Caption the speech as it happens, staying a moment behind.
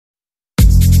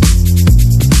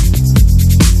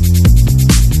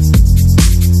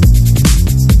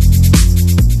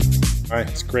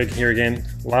It's Greg here again.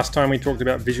 Last time we talked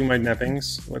about visual mode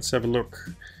mappings. Let's have a look.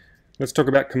 Let's talk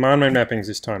about command mode mappings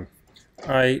this time.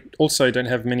 I also don't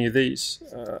have many of these.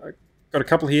 I've got a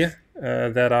couple here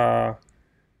that are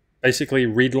basically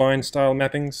read line style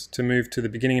mappings to move to the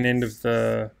beginning and end of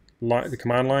the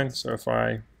command line. So if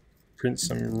I print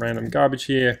some random garbage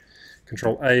here,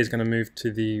 Control A is going to move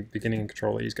to the beginning and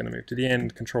Control E is going to move to the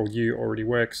end. Control U already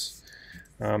works.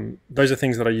 Those are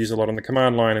things that I use a lot on the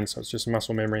command line, and so it's just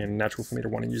muscle memory and natural for me to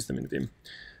want to use them in Vim.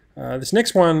 This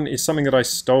next one is something that I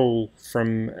stole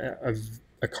from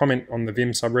a comment on the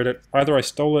Vim subreddit. Either I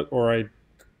stole it or I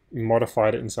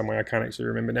modified it in some way. I can't actually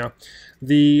remember now.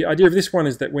 The idea of this one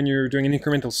is that when you're doing an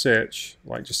incremental search,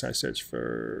 like just say search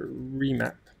for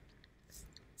remap,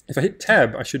 if I hit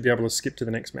tab, I should be able to skip to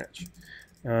the next match.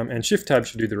 And shift tab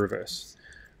should do the reverse.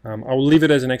 I will leave it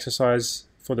as an exercise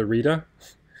for the reader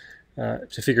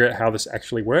to figure out how this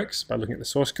actually works by looking at the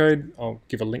source code. I'll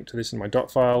give a link to this in my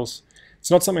dot files. It's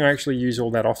not something I actually use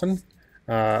all that often,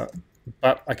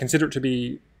 but I consider it to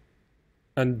be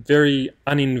a very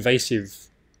uninvasive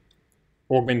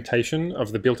augmentation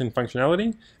of the built-in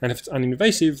functionality. And if it's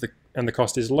uninvasive and the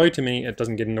cost is low to me, it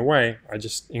doesn't get in the way. I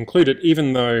just include it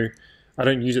even though I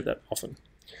don't use it that often.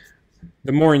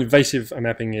 The more invasive a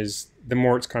mapping is, the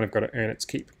more it's kind of got to earn its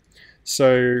keep.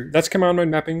 So that's command mode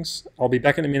mappings. I'll be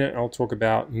back in a minute. I'll talk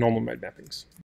about normal mode mappings.